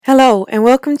Hello, and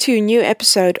welcome to a new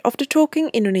episode of the Talking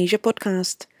Indonesia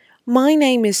podcast. My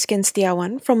name is Ken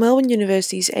Setiawan from Melbourne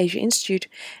University's Asia Institute,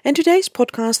 and today's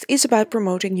podcast is about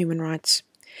promoting human rights.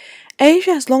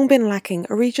 Asia has long been lacking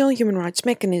a regional human rights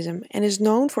mechanism and is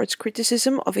known for its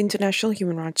criticism of international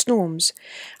human rights norms.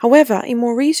 However, in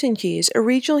more recent years, a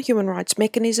regional human rights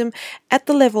mechanism at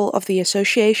the level of the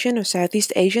Association of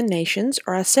Southeast Asian Nations,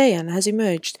 or ASEAN, has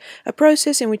emerged, a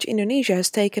process in which Indonesia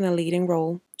has taken a leading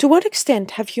role. To what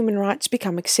extent have human rights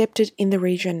become accepted in the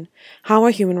region? How are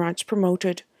human rights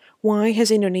promoted? Why has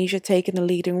Indonesia taken a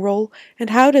leading role, and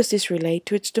how does this relate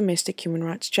to its domestic human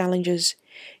rights challenges?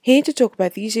 Here to talk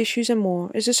about these issues and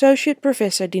more is Associate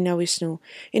Professor Dina Wisnu,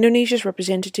 Indonesia's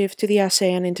representative to the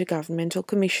ASEAN Intergovernmental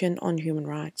Commission on Human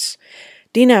Rights.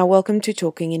 Dina, welcome to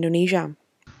Talking Indonesia.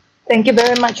 Thank you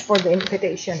very much for the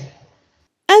invitation.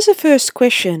 As a first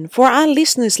question, for our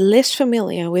listeners less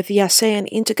familiar with the ASEAN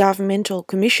Intergovernmental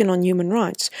Commission on Human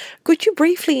Rights, could you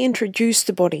briefly introduce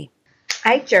the body?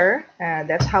 ICHR,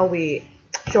 that's how we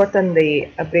shorten the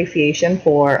abbreviation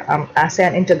for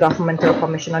ASEAN Intergovernmental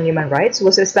Commission on Human Rights,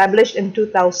 was established in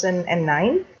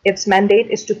 2009. Its mandate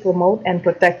is to promote and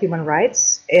protect human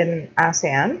rights in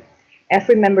ASEAN.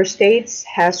 Every member state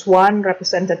has one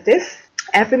representative.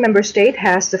 Every member state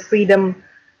has the freedom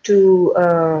to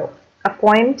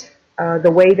appoint the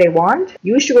way they want.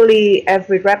 Usually,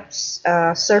 every reps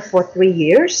serve for 3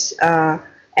 years.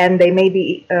 And they may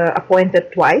be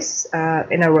appointed twice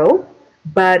in a row.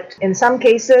 But in some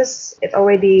cases, it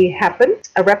already happened.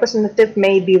 A representative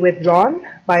may be withdrawn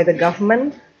by the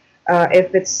government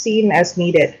if it's seen as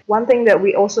needed. One thing that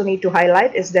we also need to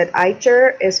highlight is that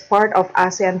ICHR is part of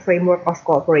ASEAN Framework of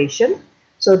Cooperation.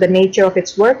 So the nature of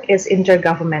its work is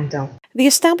intergovernmental. The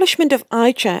establishment of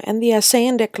ICHR and the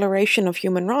ASEAN Declaration of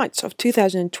Human Rights of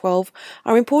 2012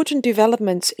 are important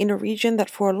developments in a region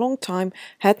that for a long time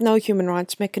had no human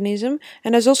rights mechanism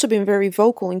and has also been very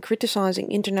vocal in criticizing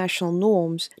international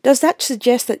norms. Does that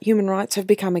suggest that human rights have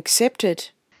become accepted?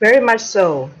 Very much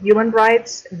so. Human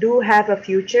rights do have a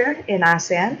future in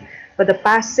ASEAN, but the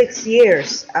past 6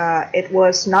 years, it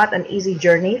was not an easy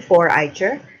journey for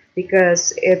ICHR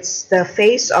because it's the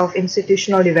phase of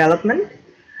institutional development.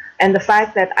 And the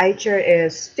fact that ICHR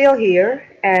is still here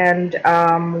and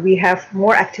we have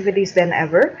more activities than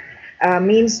ever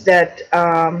means that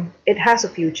it has a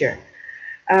future.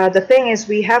 The thing is,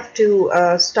 we have to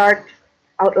start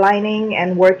outlining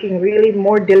and working really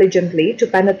more diligently to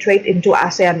penetrate into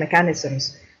ASEAN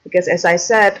mechanisms. Because as I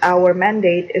said, our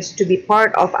mandate is to be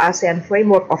part of ASEAN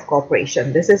Framework of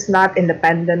Cooperation. This is not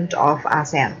independent of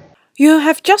ASEAN. You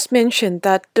have just mentioned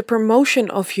that the promotion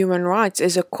of human rights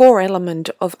is a core element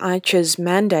of ICHR's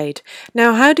mandate.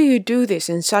 Now, how do you do this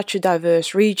in such a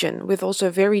diverse region with also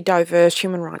very diverse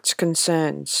human rights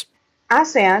concerns?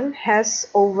 ASEAN has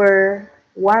over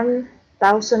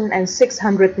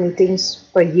 1,600 meetings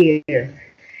per year,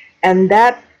 and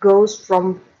that goes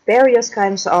from various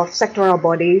kinds of sectoral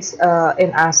bodies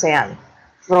in ASEAN,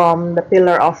 from the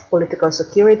pillar of political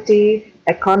security,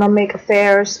 economic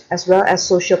affairs, as well as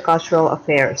social-cultural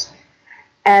affairs.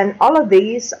 And all of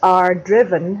these are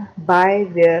driven by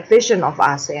the vision of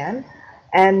ASEAN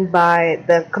and by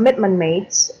the commitment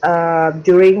made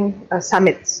during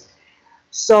summits.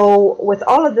 So with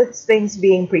all of these things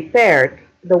being prepared,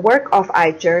 the work of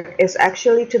ICHR is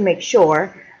actually to make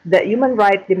sure that human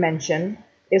rights dimension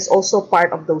is also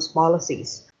part of those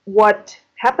policies. What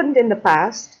happened in the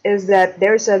past is that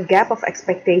there's a gap of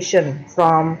expectation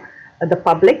from the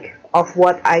public of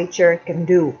what ICHR can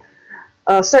do.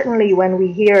 Certainly when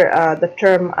we hear the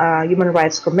term Human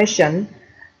Rights Commission,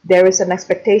 there is an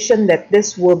expectation that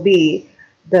this will be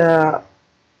the,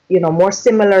 more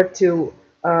similar to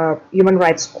Human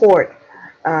Rights Court,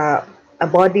 a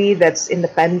body that's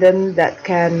independent, that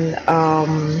can,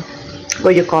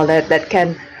 that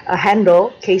can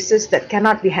handle cases that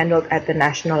cannot be handled at the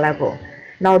national level.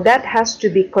 Now that has to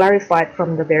be clarified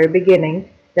from the very beginning,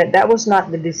 that was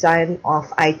not the design of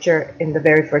ICHR in the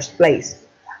very first place.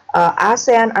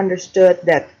 ASEAN understood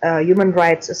that human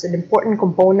rights is an important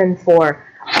component for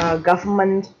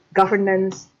government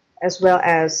governance as well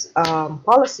as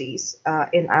policies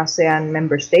in ASEAN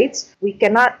member states. We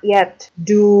cannot yet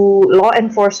do law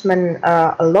enforcement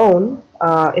alone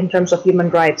in terms of human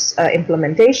rights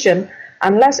implementation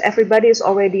unless everybody is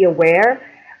already aware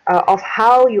of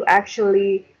how you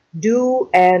actually do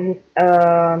and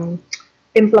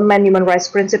implement human rights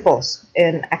principles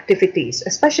in activities,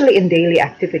 especially in daily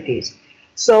activities.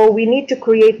 So we need to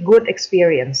create good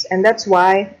experience, and that's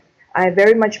why I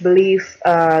very much believe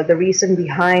the reason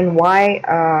behind why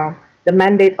the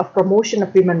mandate of promotion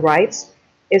of human rights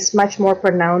is much more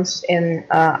pronounced in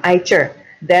ICHR.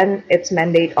 then its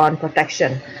mandate on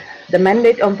protection. The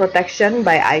mandate on protection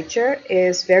by ICHR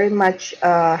is very much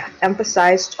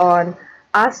emphasized on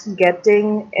us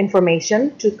getting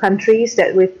information to countries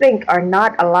that we think are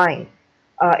not aligned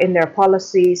in their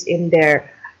policies, in their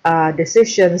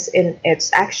decisions, in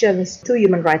its actions to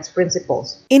human rights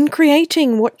principles. In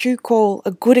creating what you call a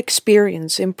good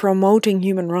experience in promoting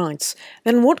human rights,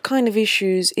 then what kind of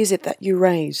issues is it that you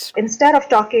raise? Instead of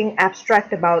talking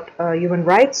abstract about human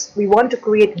rights, we want to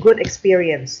create good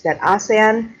experience that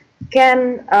ASEAN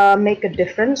can make a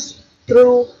difference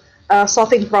through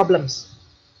solving problems,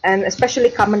 and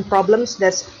especially common problems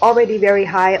that's already very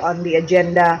high on the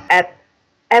agenda at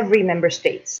every member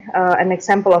state. An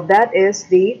example of that is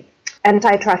the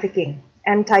anti-trafficking,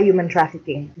 anti-human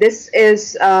trafficking. This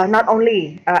is not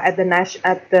only at the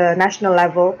national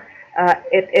level,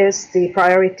 it is the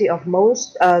priority of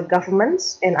most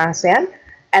governments in ASEAN.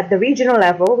 At the regional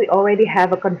level, we already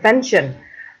have a convention,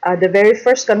 the very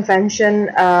first convention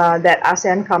that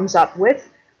ASEAN comes up with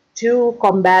to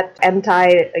combat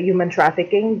anti-human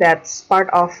trafficking that's part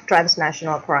of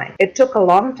transnational crime. It took a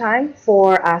long time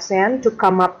for ASEAN to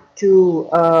come up to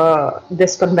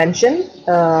this convention,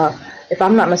 if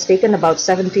I'm not mistaken, about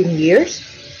 17 years.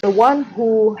 The one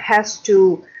who has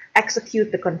to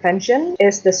execute the convention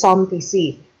is the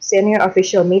SOMTC, Senior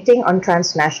Official Meeting on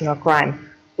Transnational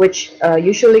Crime, which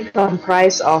usually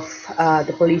comprise of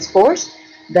the police force,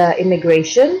 the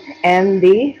immigration, and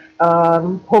the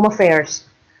home affairs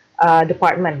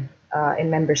department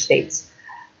in member states.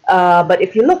 But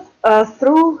if you look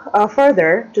through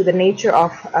further to the nature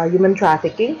of human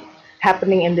trafficking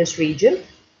happening in this region,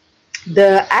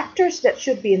 the actors that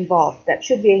should be involved, that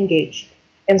should be engaged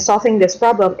in solving this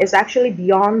problem is actually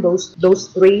beyond those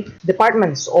three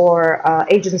departments or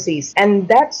agencies. And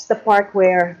that's the part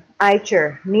where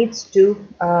ICHR needs to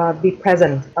be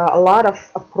present. A lot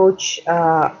of approach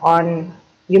on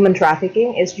human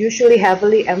trafficking is usually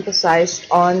heavily emphasized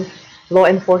on law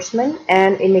enforcement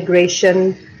and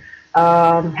immigration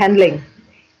handling.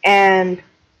 And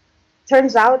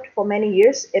turns out for many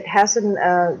years it hasn't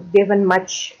given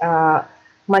much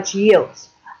yields.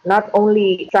 Not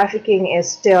only trafficking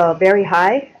is still very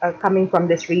high coming from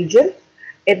this region,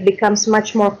 it becomes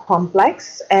much more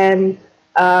complex, and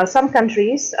some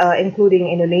countries, including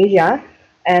Indonesia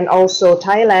and also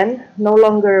Thailand, no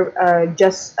longer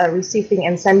just receiving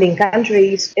and sending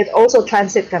countries, it also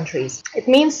transit countries. It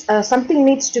means something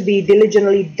needs to be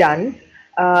diligently done,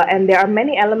 and there are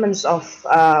many elements of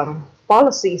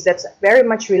policies that's very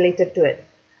much related to it.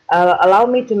 Allow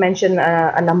me to mention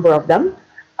a number of them.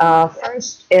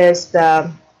 First is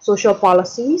the social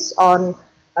policies on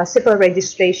civil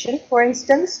registration, for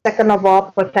instance. Second of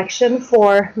all, protection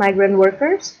for migrant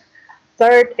workers.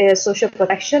 Third is social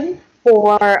protection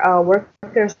for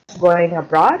workers going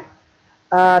abroad.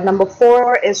 Number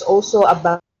four is also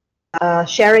about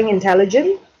sharing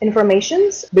intelligence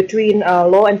informations between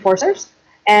law enforcers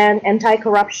and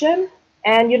anti-corruption,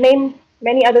 and you name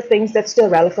many other things that's still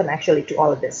relevant actually to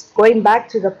all of this. Going back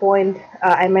to the point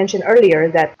I mentioned earlier,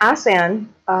 that ASEAN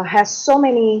has so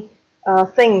many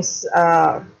things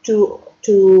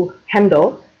to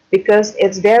handle, because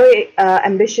it's very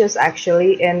ambitious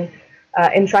actually in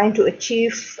trying to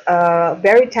achieve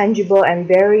very tangible and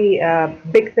very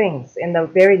big things in the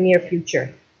very near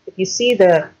future. If you see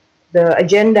the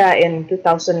agenda in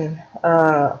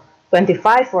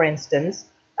 2025, for instance,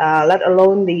 let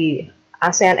alone the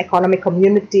ASEAN Economic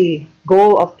Community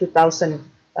goal of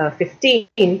 2015,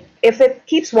 if it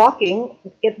keeps walking,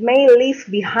 it may leave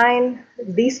behind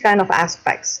these kind of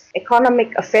aspects.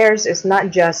 Economic affairs is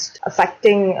not just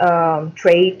affecting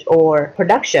trade or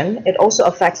production, it also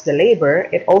affects the labor,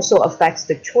 it also affects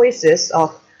the choices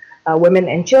of women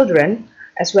and children,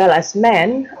 as well as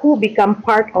men who become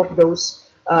part of those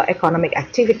economic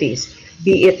activities,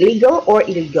 be it legal or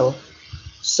illegal.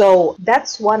 So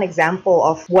that's one example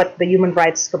of what the Human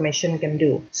Rights Commission can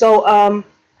do. So I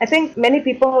think many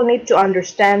people need to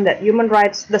understand that human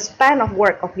rights, the span of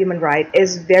work of human rights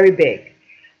is very big.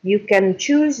 You can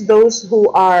choose those who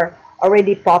are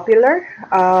already popular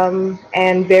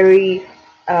and very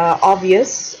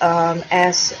obvious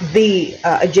as the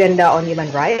agenda on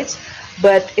human rights.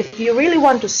 But if you really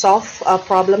want to solve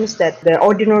problems that the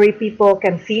ordinary people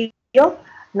can feel,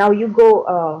 now you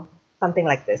go something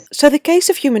like this. So, the case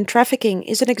of human trafficking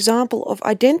is an example of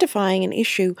identifying an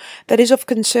issue that is of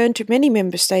concern to many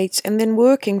member states and then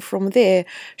working from there,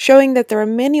 showing that there are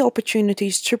many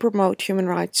opportunities to promote human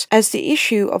rights, as the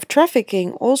issue of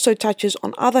trafficking also touches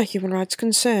on other human rights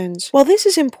concerns. While this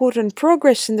is important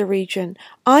progress in the region,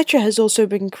 AICHR has also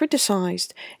been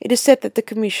criticized. It is said that the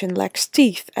Commission lacks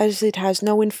teeth as it has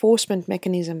no enforcement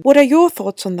mechanism. What are your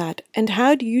thoughts on that, and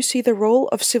how do you see the role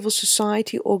of civil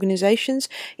society organizations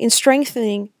in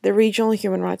strengthening the regional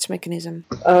human rights mechanism?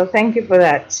 Thank you for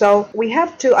that. So we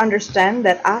have to understand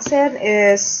that ASEAN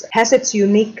has its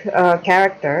unique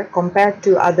character compared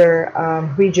to other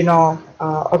regional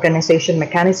organization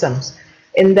mechanisms,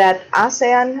 in that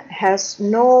ASEAN has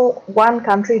no one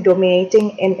country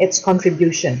dominating in its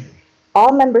contribution.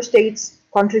 All member states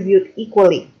contribute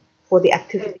equally for the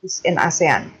activities in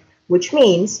ASEAN, which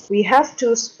means we have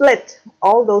to split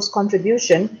all those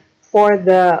contributions for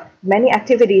the many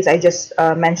activities I just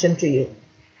mentioned to you.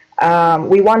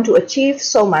 We want to achieve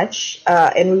so much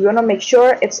and we want to make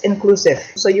sure it's inclusive.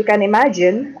 So you can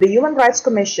imagine the Human Rights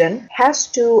Commission has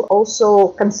to also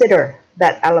consider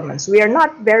that elements. We are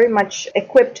not very much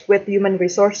equipped with human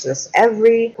resources.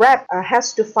 Every rep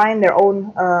has to find their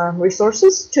own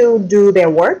resources to do their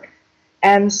work.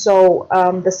 And so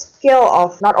the skill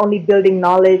of not only building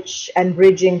knowledge and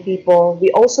bridging people, we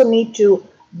also need to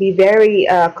be very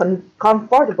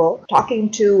comfortable talking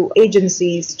to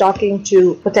agencies, talking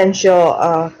to potential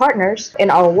partners in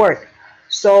our work.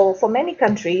 So for many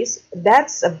countries,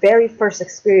 that's a very first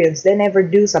experience. They never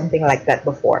do something like that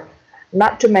before.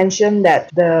 Not to mention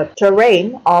that the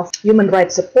terrain of human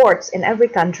rights supports in every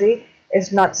country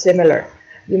is not similar.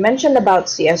 You mentioned about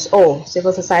CSO,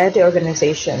 civil society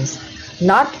organizations.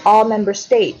 Not all member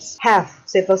states have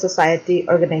civil society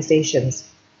organizations.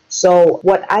 So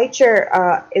what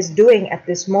AICHR is doing at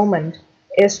this moment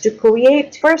is to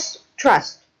create first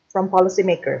trust from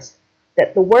policymakers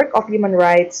that the work of human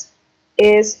rights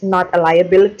is not a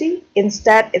liability.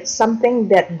 Instead, it's something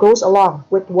that goes along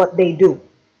with what they do.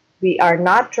 We are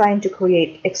not trying to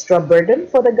create extra burden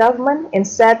for the government.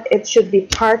 Instead, it should be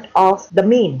part of the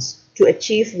means to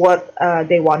achieve what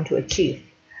they want to achieve.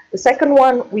 The second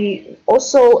one, we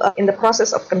also in the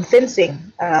process of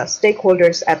convincing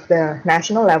stakeholders at the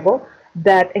national level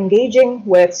that engaging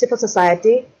with civil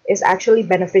society is actually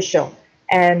beneficial,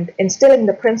 and instilling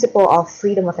the principle of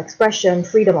freedom of expression,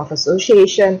 freedom of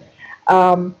association,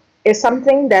 is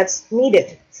something that's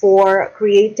needed for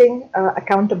creating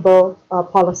accountable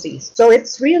policies. So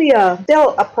it's really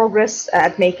still a progress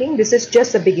at making. This is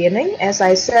just the beginning. As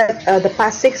I said, the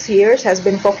past 6 years has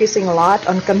been focusing a lot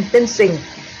on convincing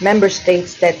member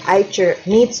states that AICHR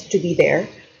needs to be there.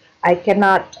 I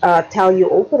cannot tell you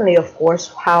openly, of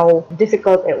course, how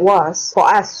difficult it was for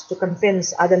us to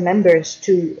convince other members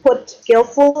to put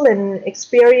skillful and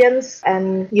experienced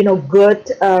and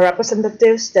good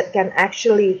representatives that can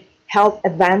actually help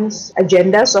advance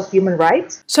agendas of human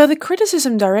rights. So the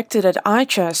criticism directed at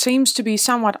AICHR seems to be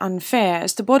somewhat unfair,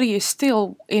 as the body is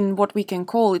still in what we can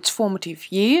call its formative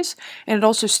years, and it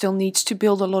also still needs to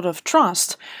build a lot of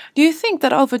trust. Do you think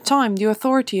that over time the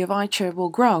authority of AICHR will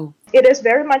grow? It is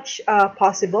very much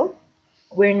possible.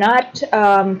 We're not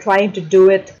trying to do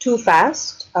it too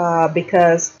fast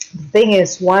because the thing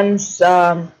is, once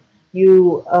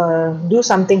you do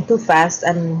something too fast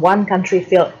and one country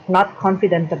feel not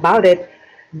confident about it,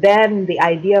 then the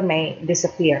idea may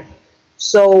disappear.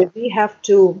 So we have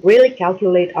to really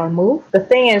calculate our move. The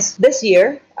thing is, this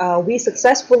year we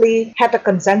successfully had a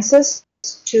consensus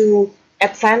to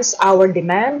advance our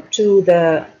demand to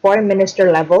the foreign minister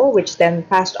level, which then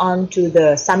passed on to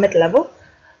the summit level,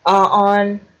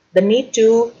 on the need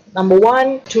to, number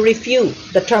one, to review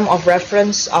the term of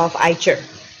reference of AICHR.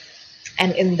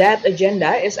 And in that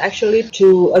agenda is actually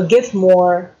to give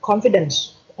more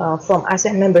confidence from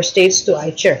ASEAN member states to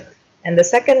AICHR. And the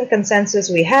second consensus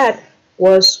we had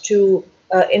was to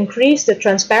increase the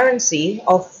transparency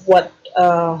of what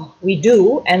we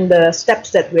do and the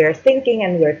steps that we're thinking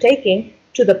and we're taking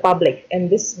to the public. And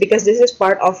this, because this is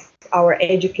part of our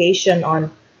education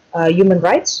on human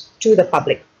rights to the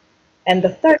public. And the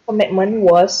third commitment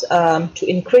was to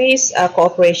increase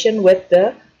cooperation with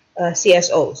the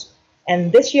CSOs.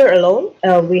 And this year alone,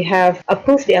 we have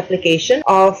approved the application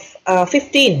of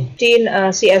 15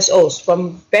 CSOs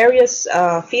from various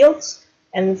fields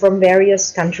and from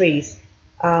various countries,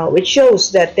 which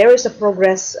shows that there is a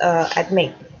progress at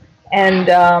make.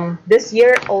 And this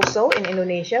year also in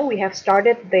Indonesia, we have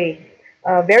started the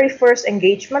very first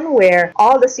engagement where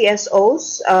all the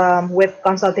CSOs with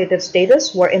consultative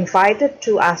status were invited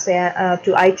to ASEAN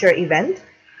to AICHR event.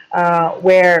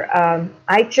 where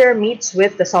ICHR meets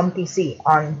with the SOMTC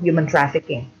on human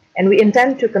trafficking. And we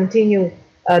intend to continue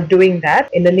doing that.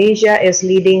 Indonesia is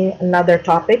leading another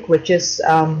topic, which is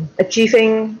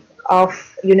achieving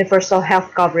of universal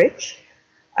health coverage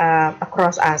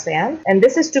across ASEAN. And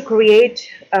this is to create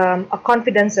a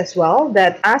confidence as well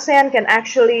that ASEAN can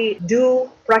actually do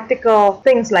practical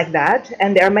things like that.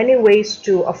 And there are many ways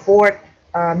to afford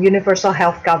universal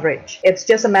health coverage. It's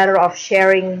just a matter of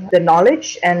sharing the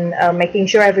knowledge and making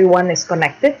sure everyone is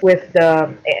connected with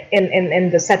the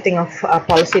in the setting of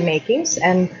policy makings.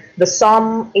 And the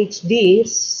SOM HD,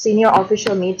 Senior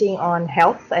Official Meeting on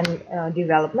Health and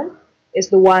Development, is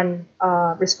the one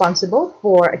responsible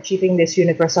for achieving this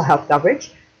universal health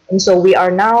coverage. And so we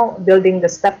are now building the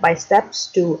step-by-steps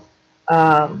to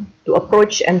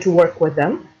approach and to work with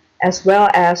them, as well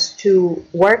as to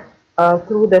work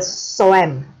through the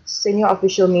SOEM, Senior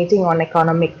Official Meeting on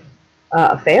Economic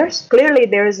Affairs. Clearly,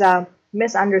 there is a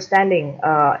misunderstanding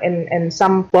in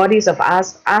some bodies of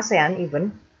ASEAN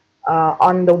even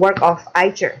on the work of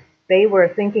ICHR. They were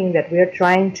thinking that we are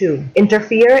trying to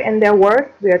interfere in their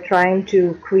work. We are trying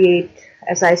to create,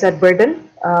 as I said, burden,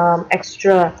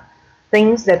 extra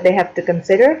things that they have to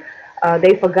consider.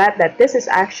 They forgot that this is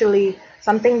actually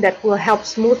something that will help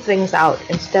smooth things out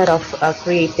instead of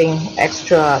creating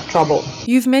extra trouble.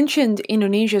 You've mentioned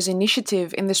Indonesia's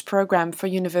initiative in this program for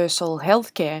universal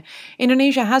healthcare.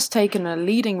 Indonesia has taken a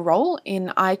leading role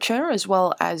in ICHR as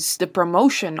well as the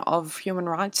promotion of human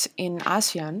rights in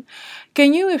ASEAN.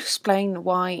 Can you explain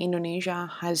why Indonesia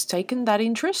has taken that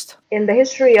interest? In the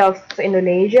history of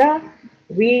Indonesia,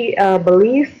 we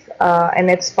believe,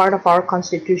 and it's part of our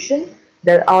constitution,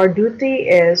 that our duty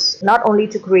is not only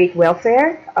to create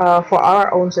welfare for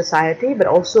our own society, but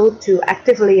also to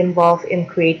actively involve in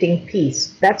creating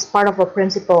peace. That's part of a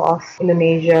principle of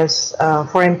Indonesia's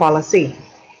foreign policy.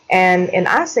 And in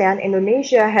ASEAN,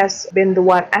 Indonesia has been the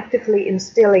one actively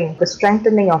instilling the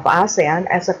strengthening of ASEAN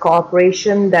as a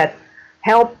cooperation that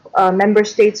help member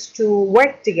states to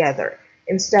work together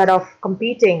instead of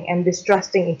competing and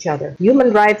distrusting each other.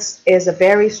 Human rights is a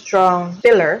very strong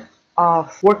pillar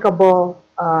of workable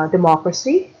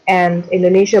democracy, and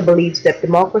Indonesia believes that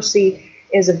democracy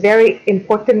is a very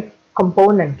important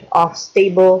component of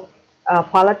stable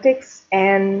politics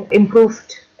and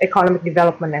improved economic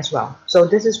development as well. So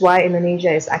this is why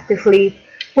Indonesia is actively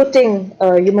putting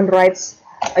human rights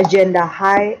agenda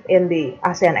high in the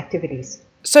ASEAN activities.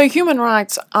 So human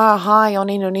rights are high on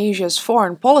Indonesia's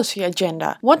foreign policy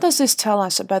agenda. What does this tell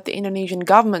us about the Indonesian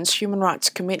government's human rights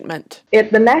commitment?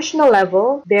 At the national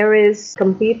level, there is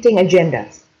competing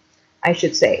agendas, I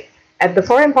should say. At the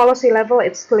foreign policy level,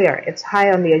 it's clear, it's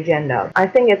high on the agenda. I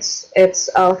think it's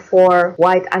for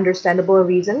quite understandable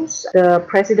reasons. The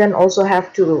president also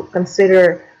have to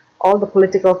consider all the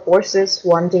political forces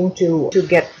wanting to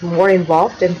get more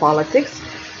involved in politics.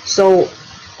 So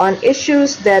on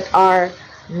issues that are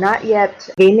not yet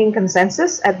gaining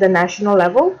consensus at the national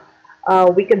level,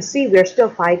 we can see we're still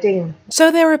fighting. So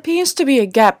there appears to be a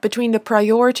gap between the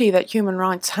priority that human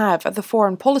rights have at the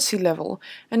foreign policy level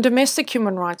and domestic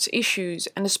human rights issues,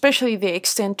 and especially the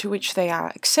extent to which they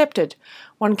are accepted.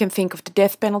 One can think of the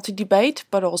death penalty debate,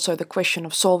 but also the question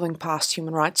of solving past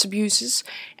human rights abuses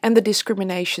and the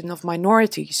discrimination of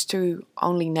minorities, to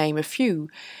only name a few.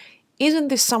 Isn't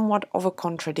this somewhat of a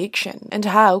contradiction? And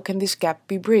how can this gap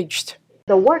be bridged?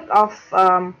 The work of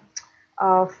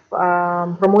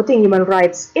promoting human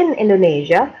rights in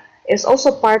Indonesia is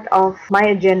also part of my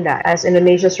agenda as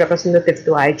Indonesia's representative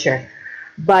to ICHR.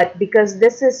 But because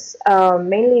this is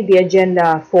mainly the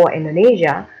agenda for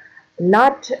Indonesia,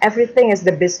 not everything is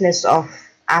the business of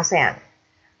ASEAN.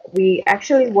 We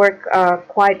actually work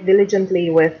quite diligently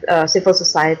with civil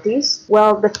societies.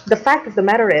 Well, the fact of the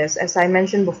matter is, as I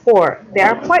mentioned before, there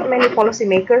are quite many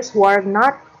policymakers who are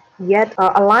not yet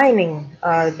aligning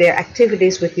their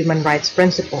activities with human rights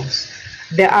principles.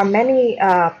 There are many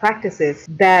practices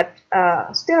that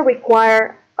still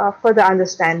require further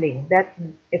understanding. That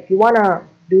if you want to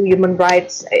do human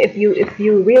rights, if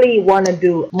you really want to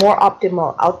do more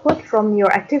optimal output from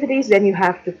your activities, then you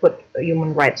have to put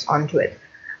human rights onto it.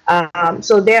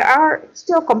 So there are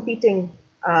still competing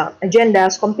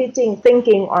agendas, competing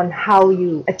thinking on how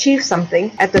you achieve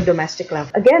something at the domestic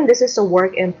level. Again, this is a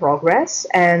work in progress,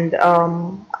 and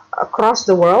across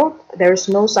the world, there is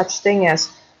no such thing as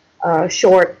a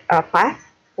short path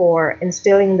for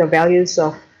instilling the values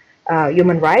of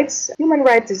human rights. Human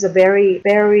rights is a very,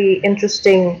 very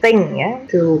interesting thing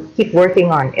to keep working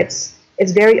on. It's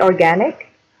very organic.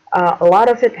 A lot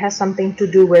of it has something to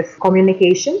do with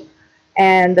communication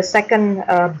And the second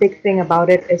big thing about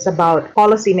it is about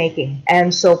policy making. And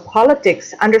so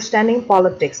politics, understanding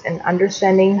politics and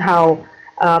understanding how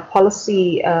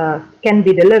policy can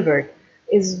be delivered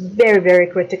is very, very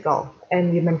critical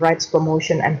in human rights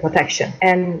promotion and protection.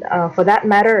 And for that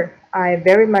matter, I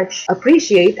very much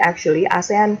appreciate actually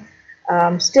ASEAN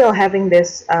still having this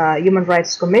Human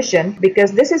Rights Commission,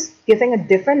 because this is giving a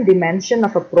different dimension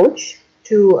of approach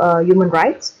to human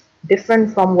rights,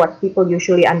 different from what people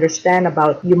usually understand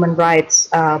about human rights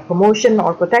promotion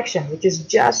or protection, which is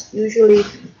just usually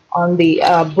on the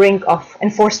brink of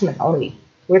enforcement only.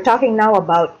 We're talking now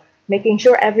about making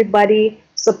sure everybody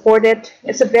support it.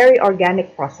 It's a very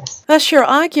organic process. Thus,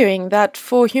 you're arguing that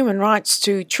for human rights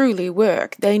to truly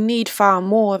work, they need far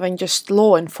more than just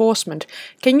law enforcement.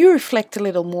 Can you reflect a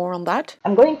little more on that?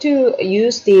 I'm going to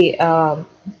use the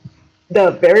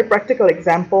very practical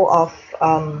example of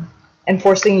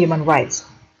enforcing human rights.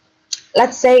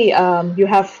 Let's say you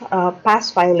have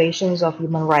past violations of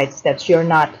human rights that you're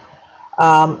not,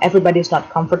 everybody's not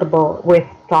comfortable with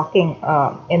talking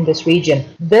in this region.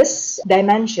 This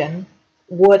dimension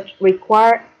would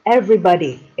require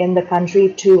everybody in the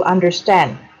country to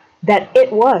understand that it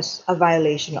was a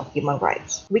violation of human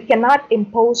rights. We cannot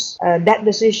impose that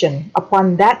decision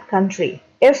upon that country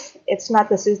if it's not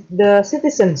the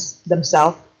citizens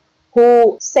themselves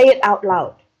who say it out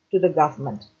loud to the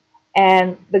government.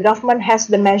 And the government has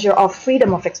the measure of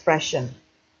freedom of expression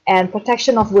and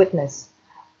protection of witness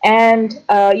and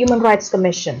Human Rights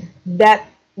Commission that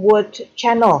would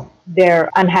channel their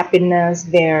unhappiness,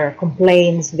 their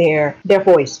complaints, their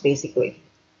voice basically.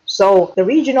 So the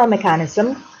regional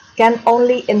mechanism can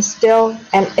only instill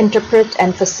and interpret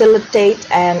and facilitate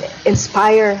and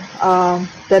inspire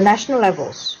the national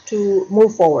levels to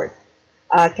move forward.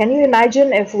 Can you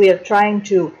imagine if we are trying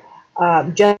to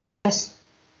just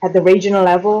at the regional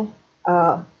level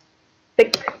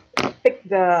pick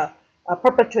the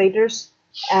perpetrators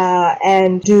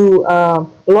and do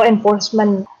law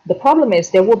enforcement? The problem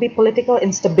is there will be political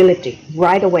instability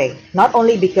right away, not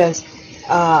only because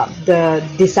the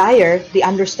desire, the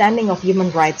understanding of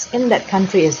human rights in that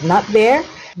country is not there.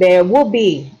 There will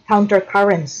be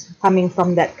counter-currents coming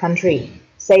from that country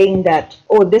saying that,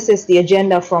 oh, this is the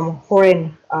agenda from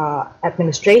foreign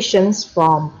administrations,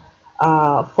 from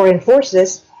foreign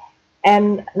forces.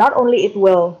 And not only it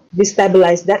will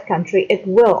destabilize that country, it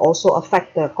will also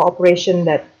affect the cooperation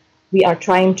that we are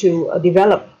trying to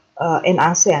develop in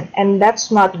ASEAN. And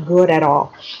that's not good at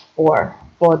all for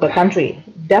the country.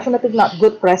 Definitely not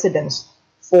good precedence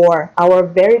for our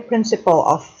very principle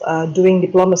of doing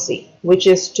diplomacy, which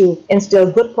is to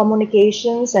instill good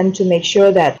communications and to make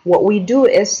sure that what we do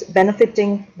is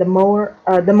benefiting the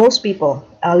most people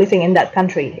living in that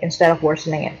country instead of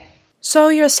worsening it. So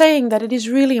you're saying that it is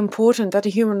really important that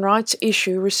the human rights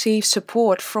issue receives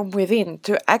support from within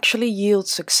to actually yield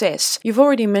success. You've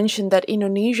already mentioned that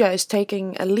Indonesia is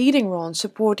taking a leading role in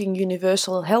supporting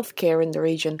universal healthcare in the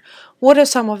region. What are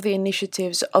some of the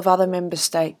initiatives of other member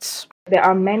states? There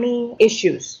are many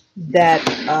issues that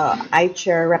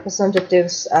AICHR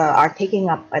representatives are taking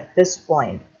up at this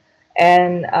point,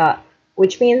 and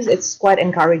which means it's quite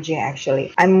encouraging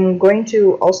actually. I'm going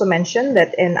to also mention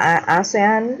that in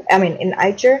in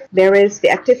AICHR, there is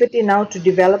the activity now to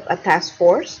develop a task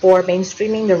force for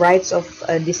mainstreaming the rights of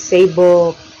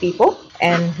disabled people.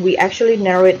 And we actually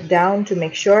narrow it down to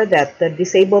make sure that the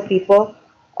disabled people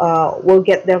will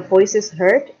get their voices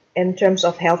heard in terms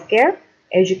of healthcare,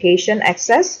 education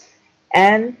access,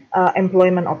 and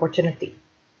employment opportunity.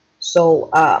 So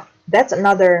that's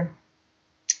another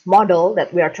model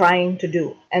that we are trying to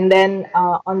do. And then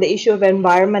on the issue of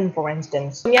environment, for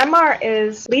instance, Myanmar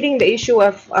is leading the issue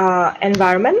of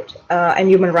environment and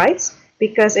human rights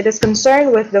because it is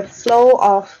concerned with the flow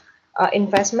of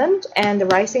investment and the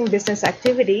rising business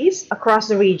activities across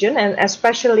the region, and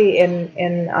especially in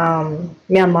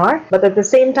Myanmar. But at the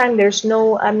same time, there's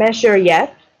no measure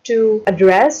yet to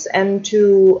address and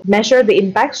to measure the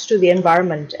impacts to the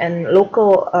environment, and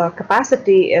local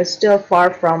capacity is still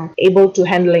far from able to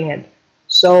handling it.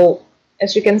 So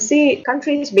as you can see,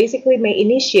 countries basically may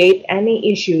initiate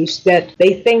any issues that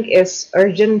they think is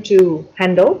urgent to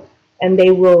handle, and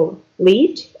they will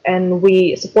lead, and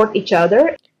we support each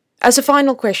other. As a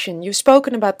final question, you've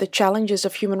spoken about the challenges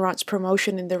of human rights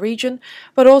promotion in the region,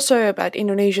 but also about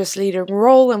Indonesia's leading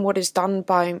role and what is done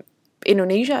by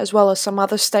Indonesia as well as some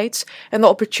other states and the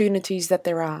opportunities that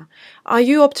there are. Are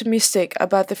you optimistic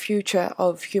about the future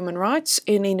of human rights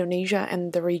in Indonesia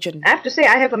and the region? I have to say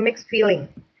I have a mixed feeling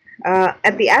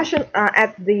At the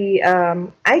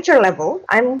ICHR level,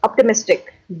 I'm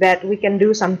optimistic that we can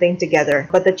do something together.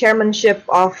 But the chairmanship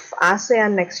of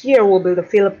ASEAN next year will be the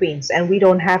Philippines, and we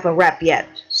don't have a rep yet.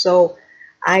 So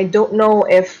I don't know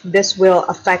if this will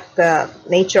affect the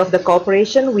nature of the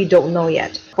cooperation. We don't know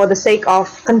yet. For the sake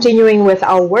of continuing with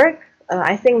our work,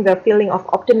 I think the feeling of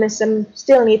optimism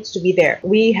still needs to be there.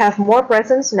 We have more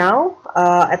presence now,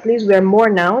 at least we're more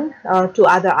known to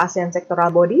other ASEAN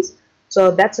sectoral bodies.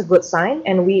 So that's a good sign.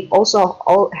 And we also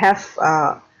all have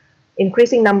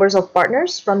increasing numbers of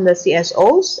partners from the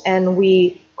CSOs, and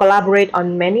we collaborate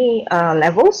on many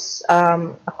levels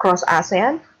across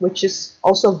ASEAN, which is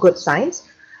also good signs.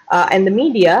 And the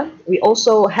media, we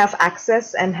also have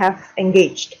access and have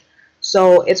engaged.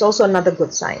 So it's also another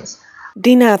good sign.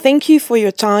 Dina, thank you for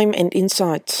your time and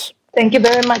insights. Thank you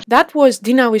very much. That was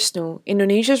Dina Wisnu,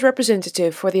 Indonesia's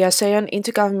representative for the ASEAN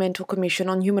Intergovernmental Commission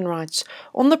on Human Rights,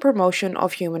 on the promotion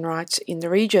of human rights in the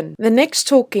region. The next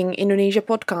Talking Indonesia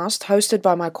podcast, hosted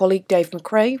by my colleague Dave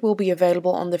McRae, will be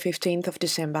available on the 15th of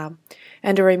December.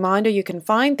 And a reminder, you can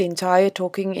find the entire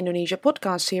Talking Indonesia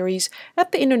podcast series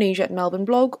at the Indonesia at Melbourne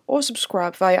blog or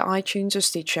subscribe via iTunes or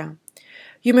Stitcher.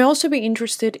 You may also be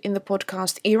interested in the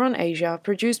podcast Ear on Asia,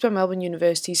 produced by Melbourne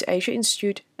University's Asia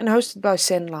Institute and hosted by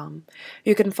Sen Lam.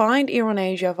 You can find Ear on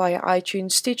Asia via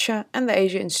iTunes, Stitcher and the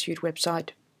Asia Institute website.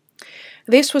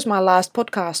 This was my last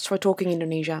podcast for Talking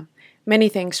Indonesia. Many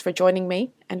thanks for joining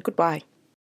me and goodbye.